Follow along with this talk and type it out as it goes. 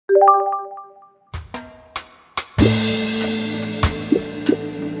Hi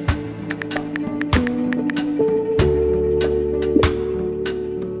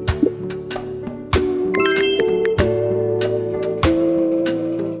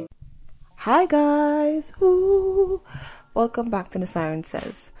guys, woo! Welcome back to the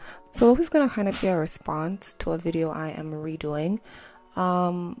SirenSayz. So this is gonna kind of be a response to a video I am redoing.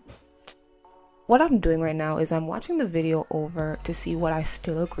 What I'm doing right now is I'm watching the video over to see what I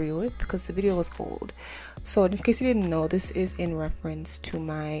still agree with, because the video was old. So in case you didn't know, this is in reference to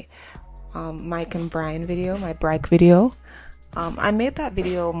my Mike and Bryan video, my Brike video. I made that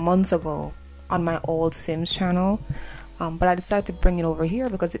video months ago on my old Sims channel. But I decided to bring it over here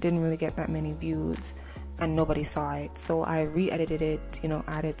because it didn't really get that many views and nobody saw it. So I re-edited it,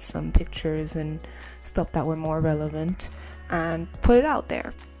 added some pictures and stuff that were more relevant and put it out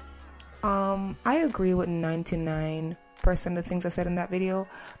there. I agree with 99% of the things I said in that video,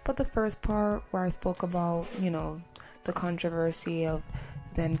 but the first part where I spoke about, the controversy of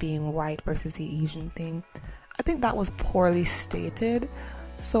them being white versus the Asian thing, I think that was poorly stated.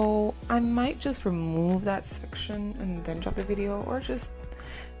 So I might just remove that section and then drop the video, or just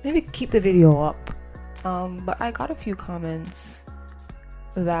maybe keep the video up. But I got a few comments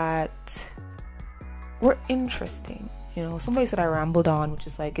that were interesting. Somebody said I rambled on, which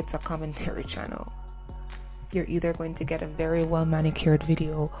is like, it's a commentary channel. You're either going to get a very well manicured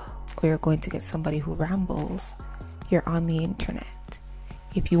video, or you're going to get somebody who rambles. You're on the internet.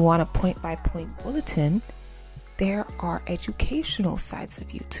 If you want a point-by-point bulletin, there are educational sides of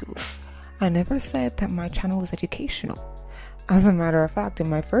YouTube. I never said that my channel was educational. As a matter of fact, in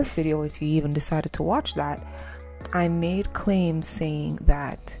my first video, if you even decided to watch that, I made claims saying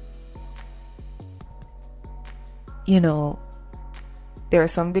that, there are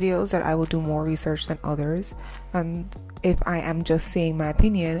some videos that I will do more research than others. And if I am just saying my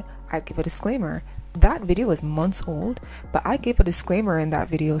opinion, I give a disclaimer. That video is months old, but I gave a disclaimer in that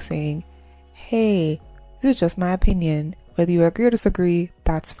video saying, hey, this is just my opinion. Whether you agree or disagree,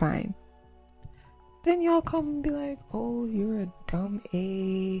 that's fine. Then y'all come and be like, oh, you're a dumb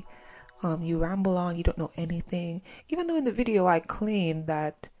A. You ramble on, you don't know anything. Even though in the video I claimed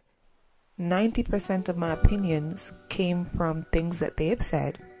that 90% of my opinions came from things that they have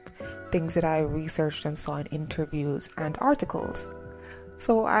said, things that I researched and saw in interviews and articles.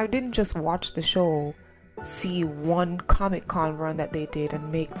 So I didn't just watch the show, see one Comic-Con run that they did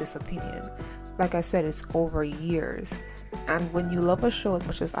and make this opinion. Like I said, it's over years. And when you love a show as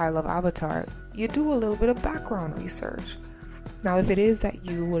much as I love Avatar, you do a little bit of background research. Now, if it is that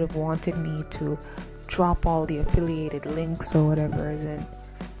you would have wanted me to drop all the affiliated links or whatever, then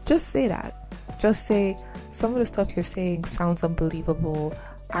just say that. Just say, some of the stuff you're saying sounds unbelievable.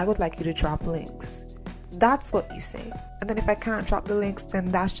 I would like you to drop links. That's what you say. And then if I can't drop the links,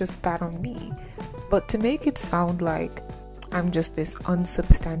 then that's just bad on me. But to make it sound like I'm just this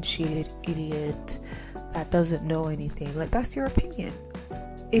unsubstantiated idiot that doesn't know anything, like, that's your opinion.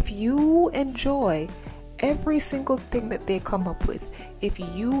 If you enjoy every single thing that they come up with, if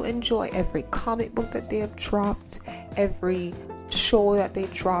you enjoy every comic book that they have dropped, every show that they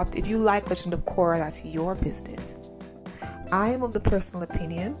dropped, if you like Legend of Korra, that's your business. I am of the personal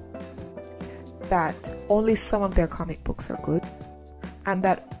opinion that only some of their comic books are good, and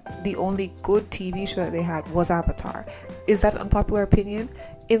that the only good TV show that they had was Avatar. Is that an unpopular opinion?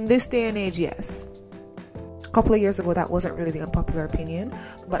 In this day and age, yes. A couple of years ago, that wasn't really the unpopular opinion,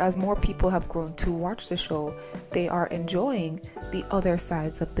 but as more people have grown to watch the show, they are enjoying the other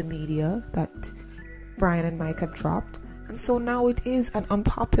sides of the media that Bryan and Mike have dropped, and so now it is an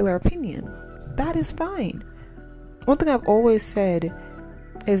unpopular opinion. That is fine. One thing I've always said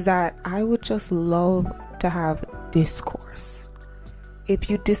is that I would just love to have discourse. If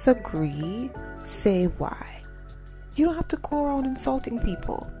you disagree, say why. You don't have to go around insulting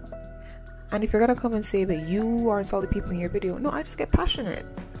people. And if you're gonna come and say that you are insulting people in your video, no, I just get passionate.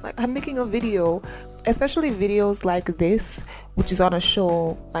 Like, I'm making a video, especially videos like this, which is on a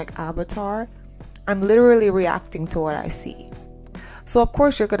show like Avatar. I'm literally reacting to what I see. So of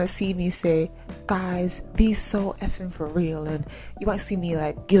course you're gonna see me say, guys, be so effing for real, and you might see me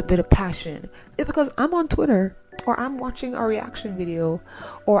like give a bit of passion. It's because I'm on Twitter, or I'm watching a reaction video,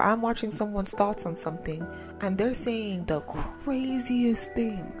 or I'm watching someone's thoughts on something, and they're saying the craziest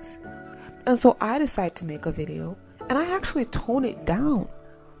things. And so I decide to make a video, and I actually tone it down.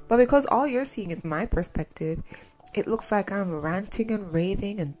 But because all you're seeing is my perspective, it looks like I'm ranting and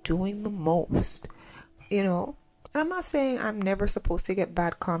raving and doing the most, And I'm not saying I'm never supposed to get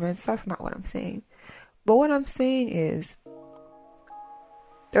bad comments. That's not what I'm saying. But what I'm saying is,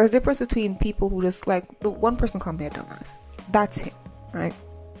 there's a difference between people who just, like, the one person called me a dumbass. That's him, right?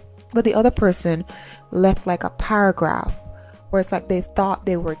 But the other person left like a paragraph where it's like they thought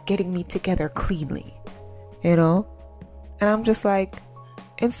they were getting me together cleanly, you know? And I'm just like,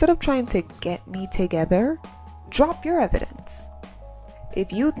 instead of trying to get me together, drop your evidence.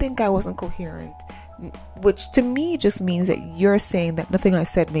 If you think I wasn't coherent, which to me just means that you're saying that nothing I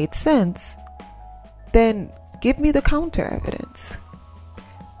said made sense, then give me the counter evidence.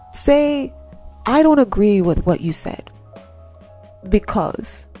 Say, I don't agree with what you said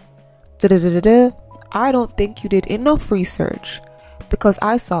because I don't think you did enough research because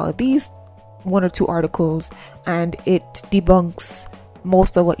I saw these 1 or 2 articles and it debunks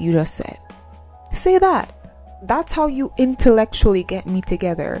most of what you just said. Say that. That's how you intellectually get me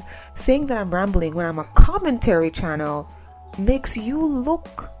together. Saying that I'm rambling when I'm a commentary channel makes you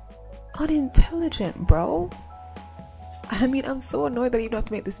look unintelligent, bro. I mean, I'm so annoyed that I even have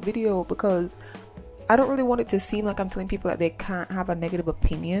to make this video because I don't really want it to seem like I'm telling people that they can't have a negative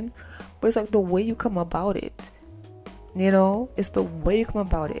opinion, but it's like the way you come about it, you know? It's the way you come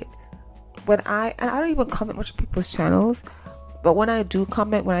about it. I don't even comment much on people's channels, but when I do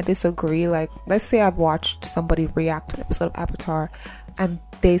comment, when I disagree, like let's say I've watched somebody react to an episode of Avatar and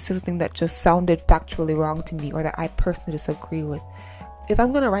they say something that just sounded factually wrong to me or that I personally disagree with. If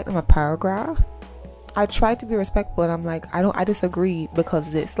I'm gonna write them a paragraph, I try to be respectful and I'm like, I disagree because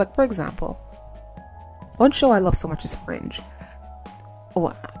of this. Like for example, one show I love so much is Fringe.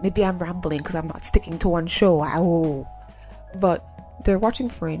 Oh, maybe I'm rambling because I'm not sticking to one show. But they're watching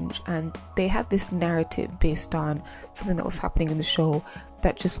Fringe and they had this narrative based on something that was happening in the show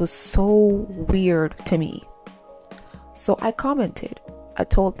that just was so weird to me. So I commented. I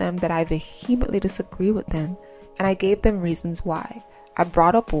told them that I vehemently disagree with them and I gave them reasons why. I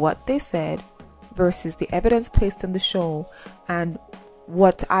brought up what they said versus the evidence placed in the show and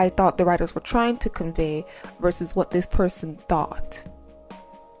what I thought the writers were trying to convey versus what this person thought.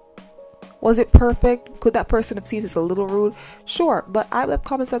 Was it perfect? Could that person have seen this a little rude? Sure, but I've left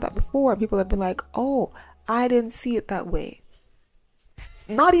comments like that before and people have been like, oh, I didn't see it that way.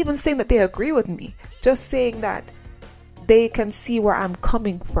 Not even saying that they agree with me, just saying that they can see where I'm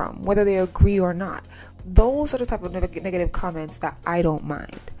coming from, whether they agree or not. Those are the type of negative comments that I don't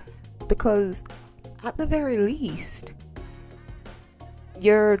mind. Because at the very least,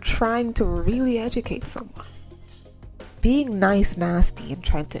 you're trying to really educate someone. Being nice, nasty, and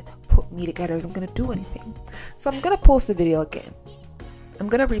trying to put me together isn't going to do anything. So I'm going to post the video again. I'm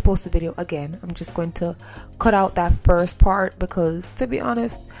going to repost the video again. I'm just going to cut out that first part because, to be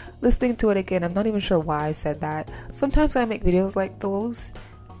honest, listening to it again, I'm not even sure why I said that. Sometimes when I make videos like those,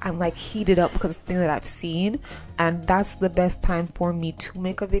 I'm like heated up because it's the thing that I've seen, and that's the best time for me to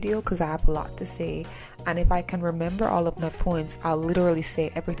make a video because I have a lot to say, and if I can remember all of my points, I'll literally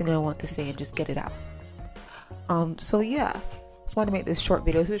say everything I want to say and just get it out. So yeah, just want to make this short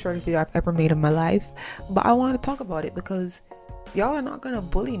video. This is the shortest video I've ever made in my life, but I want to talk about it because y'all are not gonna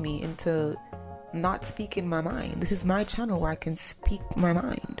bully me into not speaking my mind. This is my channel where I can speak my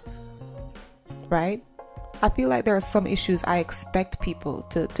mind, right? I feel like there are some issues I expect people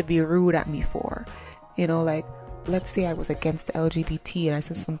to be rude at me for. You know, like, let's say I was against the LGBT and I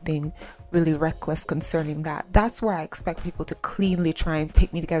said something really reckless concerning that. That's where I expect people to cleanly try and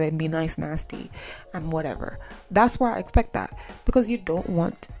take me together and be nice, nasty, and whatever. That's where I expect that. Because you don't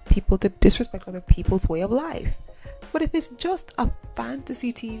want people to disrespect other people's way of life. But if it's just a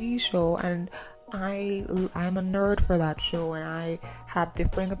fantasy TV show and I'm a nerd for that show and I have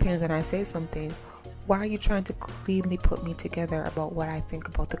differing opinions and I say something, why are you trying to cleanly put me together about what I think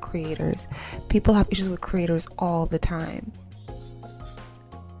about the creators? People have issues with creators all the time.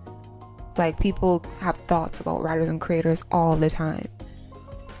 Like, people have thoughts about writers and creators all the time.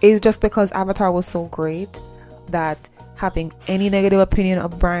 It's just because Avatar was so great that having any negative opinion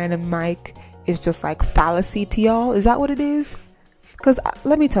of Bryan and Mike is just like fallacy to y'all. Is that what it is? Because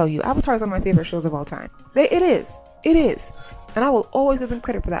let me tell you, Avatar is one of my favorite shows of all time. It is. And I will always give them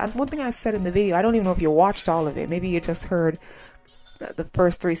credit for that. And one thing I said in the video, I don't even know if you watched all of it. Maybe you just heard the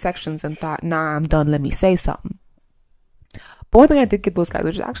first 3 sections and thought, nah, I'm done, let me say something. But one thing I did give those guys,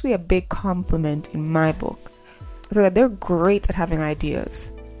 which is actually a big compliment in my book, is that they're great at having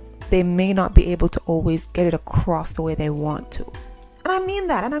ideas. They may not be able to always get it across the way they want to. And I mean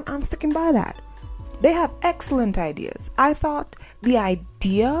that, and I'm sticking by that. They have excellent ideas. I thought the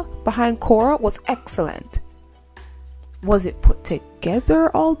idea behind Korra was excellent. Was it put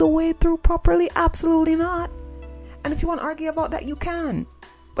together all the way through properly? Absolutely not. And if you want to argue about that, you can.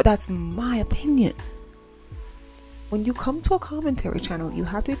 But that's my opinion. When you come to a commentary channel, you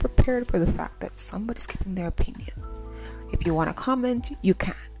have to be prepared for the fact that somebody's giving their opinion. If you want to comment, you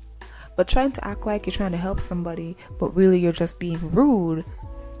can. But trying to act like you're trying to help somebody, but really you're just being rude,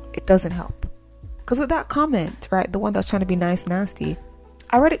 it doesn't help. Because with that comment, right, the one that's trying to be nice, nasty,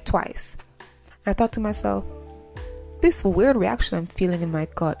 I read it twice. And I thought to myself, this weird reaction I'm feeling in my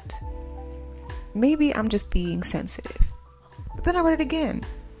gut, maybe I'm just being sensitive. But then I read it again.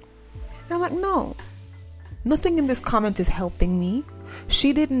 And I'm like, no, nothing in this comment is helping me.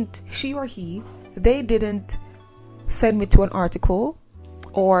 She or he, they didn't send me to an article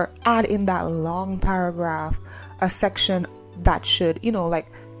or add in that long paragraph a section that should,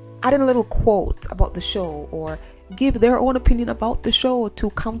 like add in a little quote about the show or give their own opinion about the show to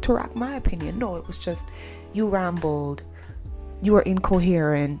counteract my opinion. No, it was just, you rambled, you were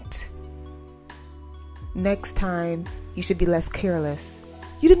incoherent, next time you should be less careless.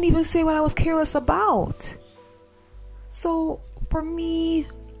 You didn't even say what I was careless about. So for me,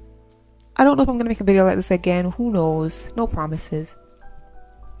 I don't know if I'm gonna make a video like this again. Who knows? No promises.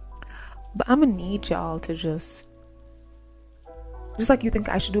 But I'm gonna need y'all to just like you think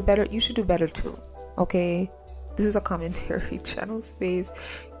I should do better, you should do better too. Okay? This is a commentary channel space.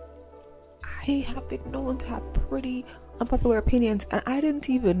 I have been known to have pretty unpopular opinions, and I didn't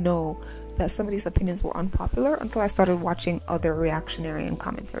even know that some of these opinions were unpopular until I started watching other reactionary and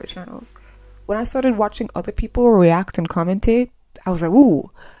commentary channels. When I started watching other people react and commentate, I was like, ooh,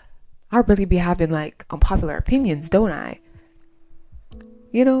 I really be having like unpopular opinions, don't I?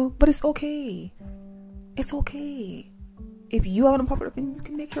 But it's okay. It's okay. If you have an unpopular opinion, you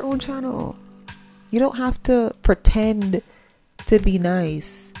can make your own channel. You don't have to pretend to be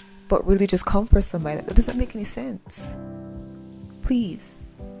nice, but really just come for somebody. That doesn't make any sense. Please,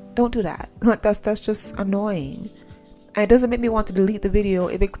 don't do that. Like that's just annoying. And it doesn't make me want to delete the video.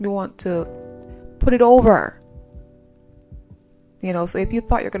 It makes me want to put it over. So if you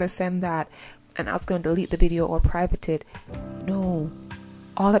thought you're going to send that and I was going to delete the video or private it, no.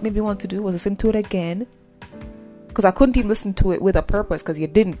 All that made me want to do was listen to it again. Because I couldn't even listen to it with a purpose because you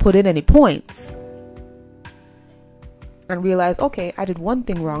didn't put in any points. And realize, okay, I did one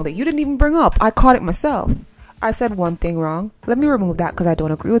thing wrong that you didn't even bring up. I caught it myself. I said one thing wrong. Let me remove that because I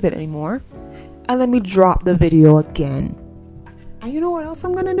don't agree with it anymore. And let me drop the video again. And you know what else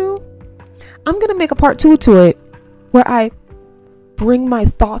I'm going to do? I'm going to make a part 2 to it where I bring my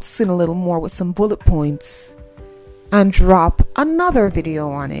thoughts in a little more with some bullet points and drop another video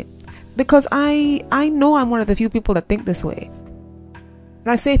on it. Because I know I'm one of the few people that think this way. And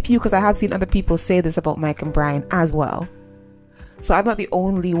I say few because I have seen other people say this about Mike and Bryan as well. So I'm not the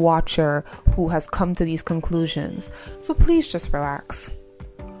only watcher who has come to these conclusions. So please just relax.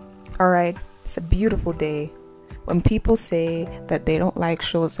 Alright, it's a beautiful day. When people say that they don't like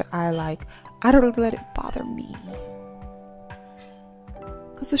shows that I like, I don't really let it bother me.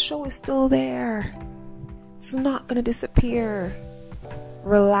 Because the show is still there. It's not going to disappear.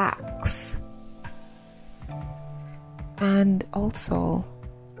 Relax. And also,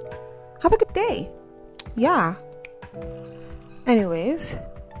 have a good day. Yeah. Anyways,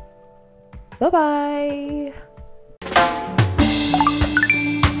 bye-bye.